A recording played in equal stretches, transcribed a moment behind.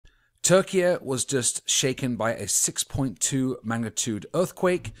Türkiye was just shaken by a 6.2 magnitude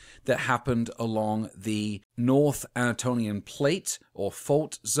earthquake that happened along the North Anatolian Plate or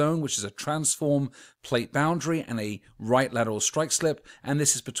fault zone, which is a transform plate boundary and a right lateral strike slip, and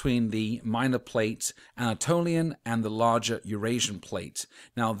this is between the minor plate Anatolian and the larger Eurasian plate.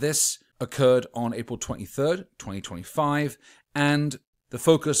 Now this occurred on April 23rd, 2025, and the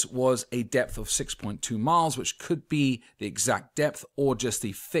focus was a depth of 6.2 miles, which could be the exact depth or just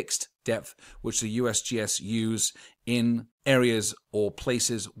the fixed depth which the USGS use in areas or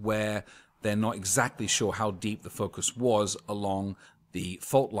places where they're not exactly sure how deep the focus was along the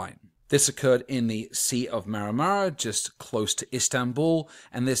fault line. This occurred in the Sea of Marmara, just close to Istanbul,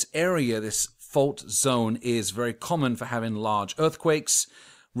 and this area, this fault zone, is very common for having large earthquakes.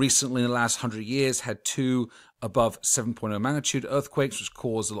 Recently, in the last 100 years, had two above 7.0 magnitude earthquakes, which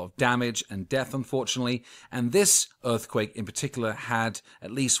caused a lot of damage and death, unfortunately. And this earthquake in particular had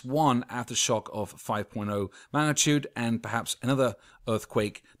at least one aftershock of 5.0 magnitude and perhaps another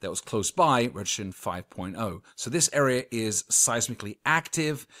earthquake that was close by registering 5.0. So this area is seismically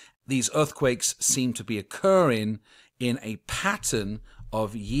active. These earthquakes seem to be occurring in a pattern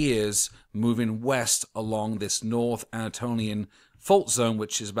of years moving west along this North Anatolian fault zone,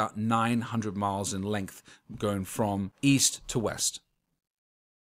 which is about 900 miles in length, going from east to west.